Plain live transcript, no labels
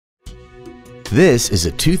This is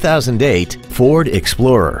a 2008 Ford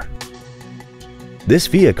Explorer. This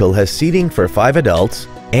vehicle has seating for 5 adults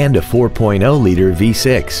and a 4.0-liter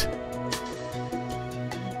V6.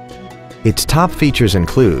 Its top features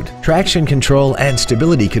include traction control and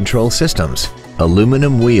stability control systems,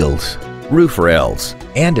 aluminum wheels, roof rails,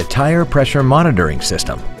 and a tire pressure monitoring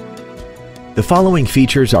system. The following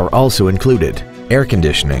features are also included: air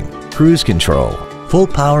conditioning, cruise control, full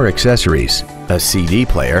power accessories, a CD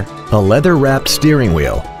player, a leather-wrapped steering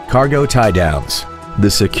wheel, cargo tie-downs, the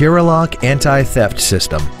Securilock anti-theft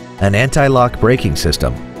system, an anti-lock braking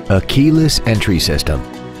system, a keyless entry system,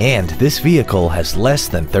 and this vehicle has less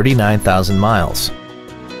than 39,000 miles.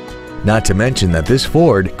 Not to mention that this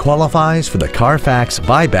Ford qualifies for the Carfax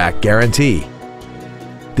buyback guarantee.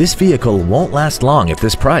 This vehicle won't last long at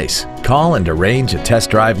this price. Call and arrange a test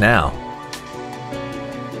drive now.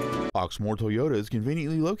 Oxmoor Toyota is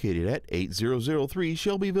conveniently located at 8003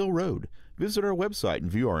 Shelbyville Road. Visit our website and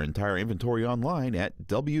view our entire inventory online at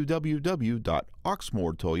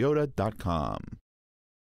www.oxmoortoyota.com.